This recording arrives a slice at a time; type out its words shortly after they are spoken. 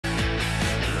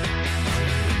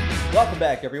Welcome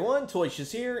back everyone,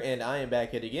 Toyshiz here, and I am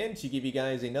back yet again to give you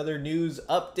guys another news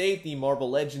update. The Marvel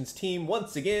Legends team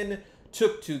once again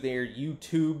took to their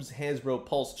YouTube's Hasbro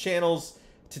Pulse channels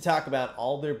to talk about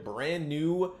all their brand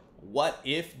new What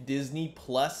If Disney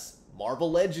Plus Marvel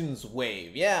Legends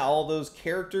wave. Yeah, all those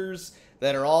characters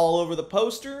that are all over the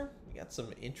poster. We got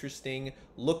some interesting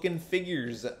looking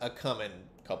figures coming.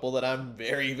 A couple that I'm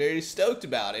very stoked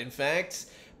about, in fact.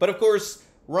 But of course,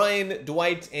 Ryan,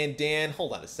 Dwight, and Dan,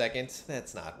 hold on a second,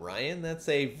 that's not Ryan, that's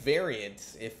a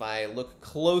variant if I look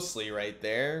closely right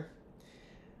there.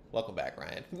 Welcome back,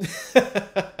 Ryan.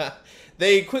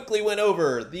 They quickly went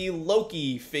over the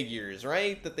Loki figures,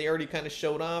 right, that they already kind of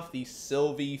showed off, the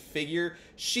SYLVIE figure.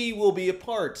 She will be a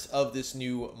part of this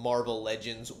new Marvel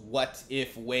Legends What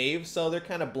If wave, so they're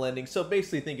kind of blending, so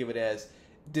basically think of it as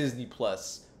Disney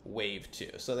Plus Wave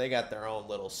 2. So they got their own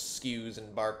little SKUs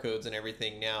and barcodes and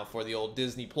everything now for the old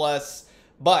Disney Plus.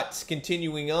 But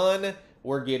continuing on,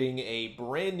 we're getting a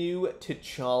brand new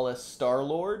T'Challa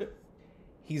STARLORD.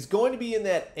 He's going to be in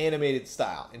that animated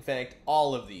style. In fact,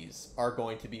 all of these are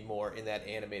going to be more in that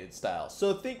animated style.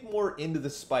 So think more into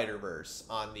the Spider-Verse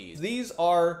on these. These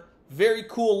are very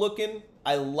cool looking.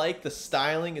 I like the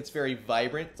styling. It's very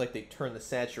vibrant. It's like they turn the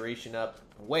saturation up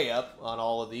way up on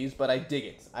all of these, but I dig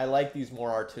it. I like these more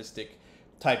artistic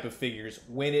type of figures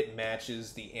when it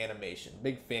matches the animation.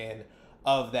 Big fan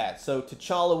of that. So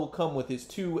T'Challa will come with his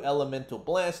 2 elemental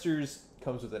blasters,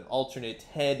 comes with an alternate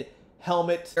head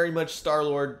helmet, very much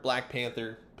Star-Lord, Black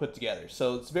Panther put together.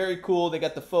 So it's very cool. They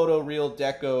got the photo real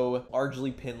deco,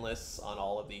 largely pinless on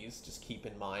all of these. Just keep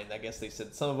in mind, I guess they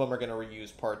said some of them are going to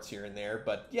reuse parts here and there,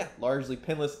 but yeah, largely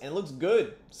pinless and looks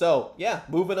good. So yeah,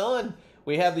 moving on.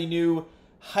 We have the new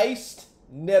Heist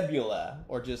Nebula,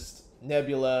 or just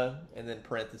Nebula, and then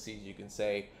parentheses you can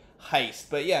say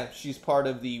Heist. But yeah, she's part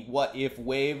of the What If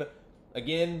wave.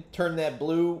 Again, turn that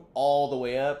blue all the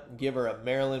way up. Give her a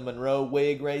Marilyn Monroe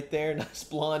wig right there. Nice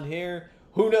blonde hair.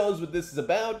 Who knows what this is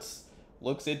about?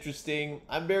 Looks interesting.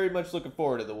 I'm very much looking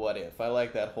forward to the What If. I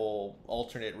like that whole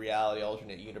alternate reality,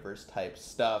 alternate universe type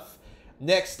stuff.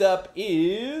 Next up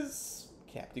is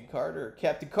Captain Carter.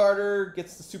 Captain Carter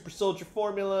gets the super soldier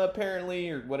formula, apparently,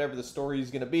 or whatever the story is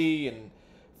going to be, and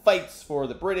fights for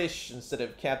the British instead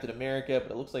of Captain America,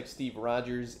 but it looks like Steve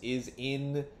Rogers is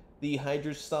in the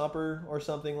Hydra Stomper or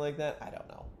something like that. I don't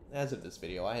know. As of this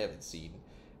video, I haven't seen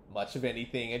much of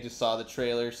anything. I just saw the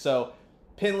trailer. So,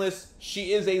 pinless,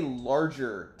 she is a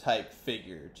larger type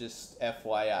figure, just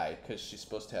FYI, because she's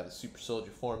supposed to have the super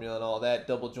soldier formula and all that.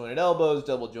 Double jointed elbows,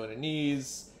 double jointed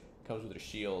knees, comes with her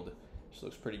shield. She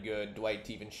looks pretty good. Dwight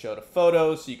even showed a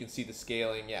photo so you can see the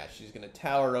scaling. Yeah, she's going to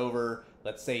tower over,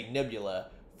 let's say, Nebula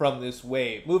from this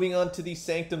wave. Moving on to the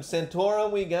Sanctum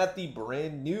Sanctorum, we got the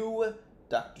brand new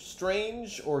Doctor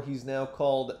Strange, or he's now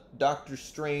called Doctor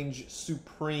Strange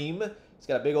Supreme. He's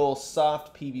got a big old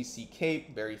soft PVC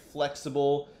cape, very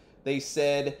flexible, they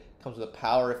said. Comes with a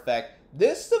power effect.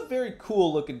 This is a very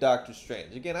cool looking Doctor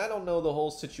Strange. Again, I don't know the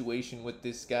whole situation with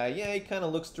this guy. Yeah, he kind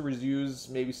of looks to reuse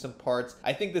maybe some parts.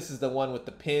 I think this is the one with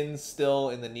the pins still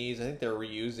in the knees. I think they're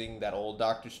reusing that old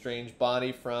Doctor Strange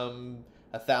body from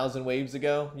 1,000 waves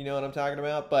ago. You know what I'm talking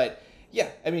about? But yeah,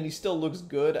 I mean, he still looks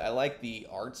good. I like the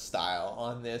art style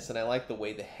on this, and I like the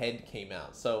way the head came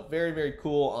out. So very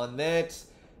cool on that.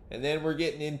 And then we're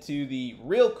getting into the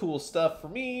real cool stuff for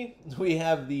me. We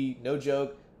have the, no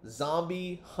joke,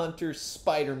 Zombie Hunter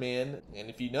Spider-Man. And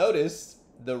if you notice,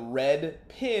 the red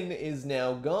pin is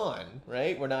now gone,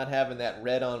 right? We're not having that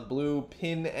red on blue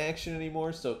pin action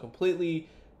anymore. So completely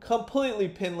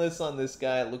pinless on this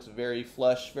guy. It looks very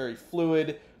flush, very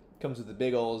fluid. Comes with the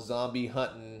big old zombie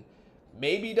hunting,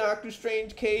 maybe Doctor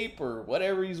Strange cape or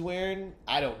whatever he's wearing.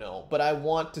 I don't know, but I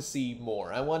want to see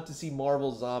more. I want to see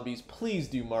Marvel Zombies. Please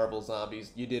do Marvel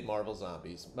Zombies. You did Marvel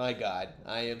Zombies. My God,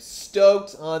 I am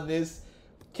stoked on this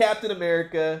Captain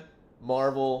America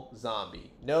Marvel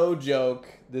Zombie. No joke.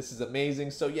 This is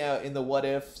amazing. So yeah, in the What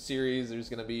If series, there's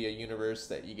going to be a universe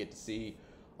that you get to see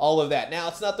all of that. Now,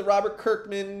 it's not the Robert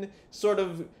Kirkman sort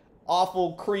of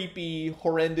awful, creepy,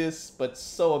 horrendous, but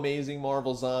so amazing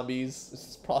Marvel Zombies. This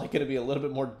is probably going to be a little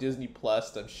bit more Disney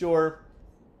Plus, I'm sure.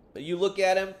 But you look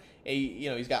at him, you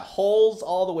know, he's got holes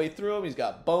all the way through him. He's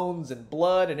got bones and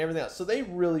blood and everything else. So they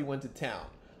really went to town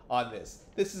on this.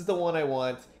 This is the one I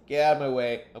want. Get out of my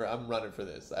way. I'm running for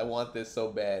this. I want this so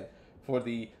bad for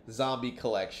the zombie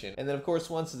collection. And then, of course,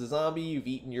 once it's a zombie, you've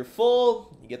eaten your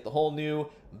full. You get the whole new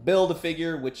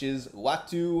Build-A-Figure, which is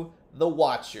Uatu the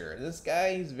Watcher. And this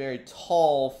guy, he's a very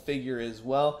tall figure as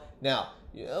well. Now,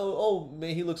 you know, oh,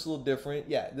 man, he looks a little different.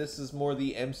 Yeah, this is more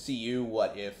the MCU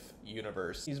What If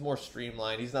universe. He's more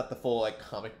streamlined. He's not the full like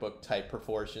comic book type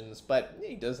proportions, but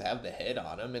he does have the head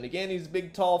on him. And again, he's a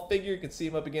big, tall figure. You can see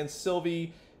him up against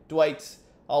Sylvie. Dwight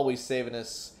always saving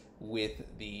us with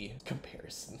the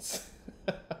comparisons.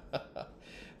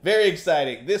 Very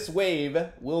exciting. This wave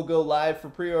will go live for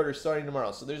pre-order starting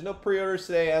tomorrow. So there's no pre-orders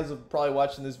today as of probably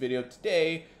watching this video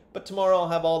today, but tomorrow I'll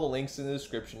have all the links in the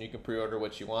description. You can pre-order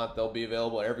what you want. They'll be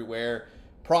available everywhere.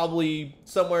 Probably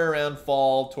somewhere around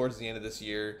fall, towards the end of this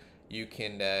year, you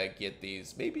can get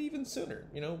these, maybe even sooner.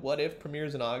 You know, What If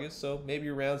premieres in August, so maybe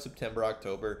around September,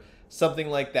 October, something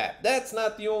like that. That's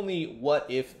not the only What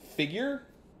If figure,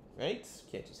 right?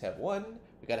 Can't just have one.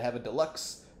 We got to have a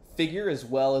deluxe figure as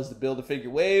well as the Build-A-Figure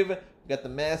wave. We got the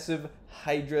massive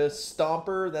Hydra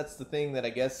Stomper. That's the thing that I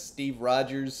guess Steve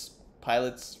Rogers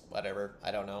pilots, whatever,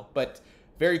 I don't know. But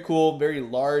very cool, very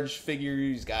large figure.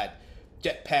 He's got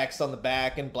jetpacks on the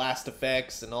back and blast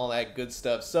effects and all that good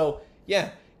stuff. So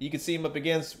yeah, you can see him up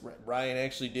against, Ryan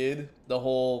actually did the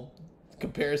whole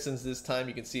comparisons this time.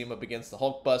 You can see him up against the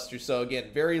Hulkbuster. So again,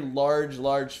 very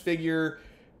large figure.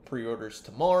 Pre-orders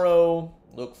tomorrow.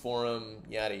 Look for them,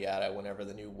 yada yada, whenever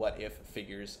the new What If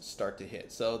figures start to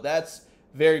hit. So that's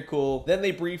very cool. Then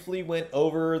they briefly went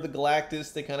over the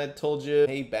Galactus. They kind of told you,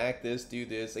 hey, back this, do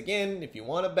this. Again, if you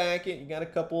want to back it, you got a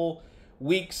couple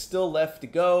weeks still left to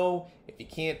go. If you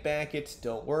can't back it,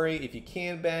 don't worry. If you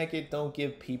can back it, don't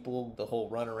give people the whole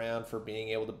runaround for being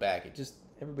able to back it. Just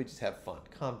everybody just have fun.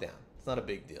 Calm down. It's not a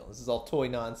big deal. This is all toy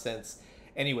nonsense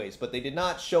anyways, but they did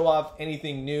not show off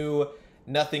anything new.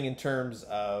 Nothing in terms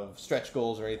of stretch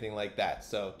goals or anything like that.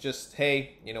 So just,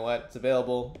 hey, you know what? It's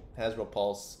available. Hasbro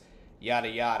Pulse, yada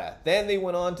yada. Then they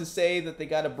went on to say that they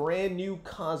got a brand new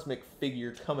Cosmic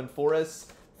figure coming for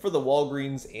us for the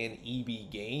Walgreens and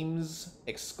EB Games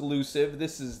exclusive.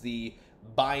 This is the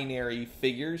binary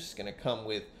figures. It's going to come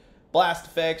with blast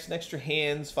effects, extra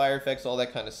hands, fire effects, all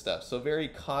that kind of stuff. So very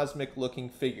cosmic looking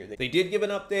figure. They did give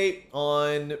an update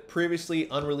on previously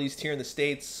unreleased here in the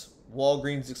States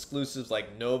Walgreens exclusives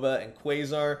like Nova and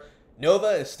Quasar.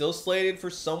 Nova is still slated for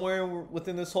somewhere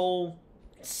within this whole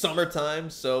summertime,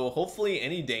 so hopefully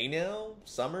any day now,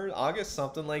 summer, August,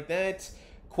 something like that.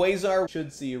 Quasar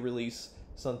should see a release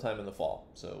sometime in the fall,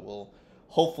 so we'll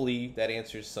hopefully that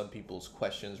answers some people's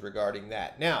questions regarding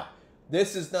that. Now,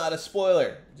 this is not a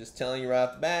spoiler, just telling you right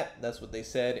off the bat. That's what they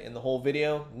said in the whole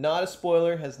video. Not a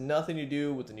spoiler, has nothing to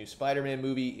do with the new Spider-Man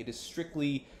movie. It is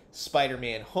strictly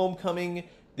Spider-Man Homecoming.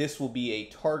 This will be a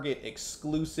Target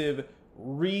exclusive,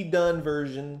 redone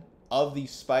version of the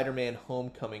Spider-Man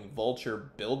Homecoming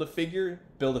Vulture Build-A-Figure.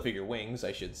 Build-A-Figure wings,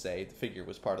 I should say. The figure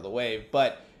was part of the wave,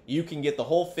 but you can get the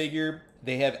whole figure.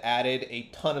 They have added a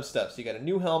ton of stuff. So you got a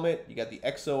new helmet, you got the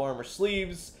exo armor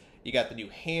sleeves, you got the new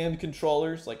hand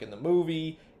controllers like in the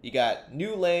movie, you got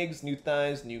new legs, new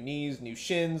thighs, new knees, new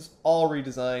shins, all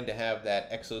redesigned to have that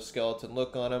exoskeleton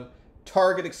look on them.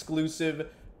 Target exclusive.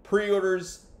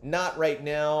 Pre-orders not right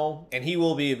now, and he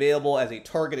will be available as a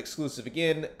Target exclusive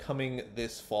again coming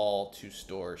this fall to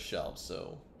store shelves.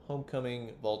 So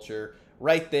Homecoming Vulture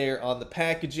right there on the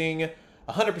packaging.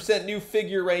 100% new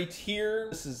figure right here.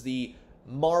 This is the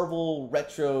Marvel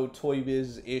Retro Toy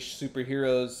Biz-ish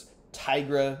superheroes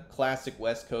Tigra, classic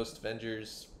West Coast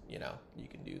Avengers. You know, you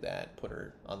can do that, put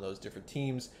her on those different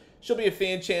teams. She'll be a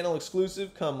fan channel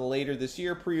exclusive come later this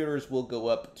year. Pre-orders will go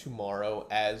up tomorrow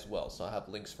as well, so I'll have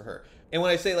links for her. And when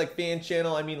I say like fan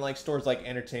channel, I mean like stores like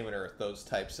Ent Earth, those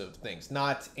types of things.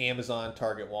 Not Amazon,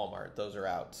 Target, Walmart. Those are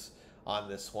out on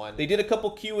this one. They did a couple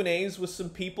Q&As with some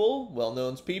people,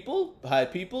 well-known people, high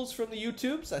peoples from the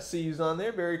YouTubes. I see you's on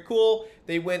there, very cool.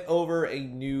 They went over a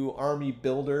new army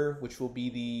builder, which will be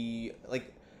the,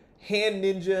 like, Hand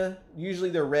Ninja.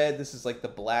 Usually they're red. This is like the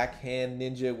Black Hand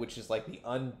Ninja, which is like the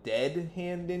undead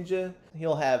Hand Ninja.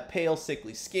 He'll have pale,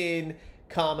 sickly skin,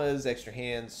 commas, extra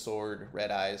hands, sword, red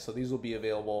eyes. So these will be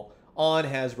available on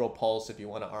Hasbro Pulse if you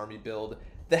want to army build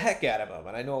the heck out of them.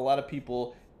 And I know a lot of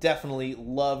people definitely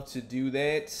love to do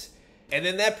that. And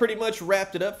then that pretty much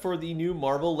wrapped it up for the new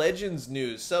Marvel Legends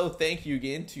news. So thank you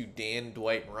again to Dan,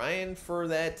 Dwight, and Ryan for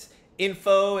that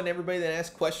info and everybody that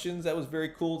asked questions. That was very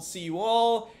cool to see you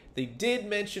all. They did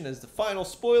mention, as the final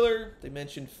spoiler, they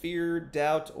mentioned fear,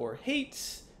 doubt, or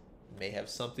hate. May have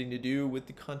something to do with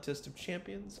the Contest of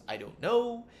Champions. I don't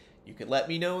know. You can let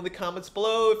me know in the comments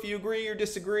below if you agree or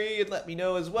disagree, and let me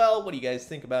know as well. What do you guys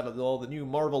think about all the new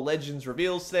Marvel Legends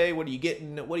reveals today? What are you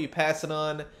getting? What are you passing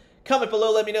on? Comment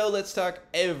below, let me know. Let's talk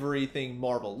everything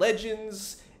Marvel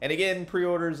Legends. And again,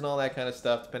 pre-orders and all that kind of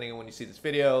stuff, depending on when you see this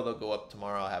video, they'll go up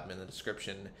tomorrow. I'll have them in the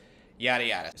description. Yada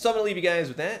yada. So I'm going to leave you guys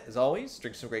with that, as always.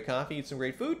 Drink some great coffee, eat some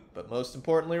great food. But most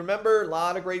importantly, remember, a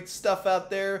lot of great stuff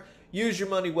out there. use your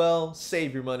money well,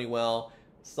 save your money well.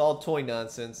 It's all toy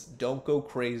nonsense. Don't go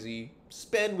crazy.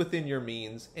 Spend within your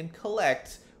means and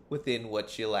collect within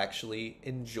what you'll actually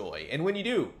enjoy. And when you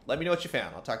do, let me know what you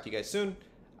found. I'll talk to you guys soon.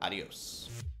 Adios.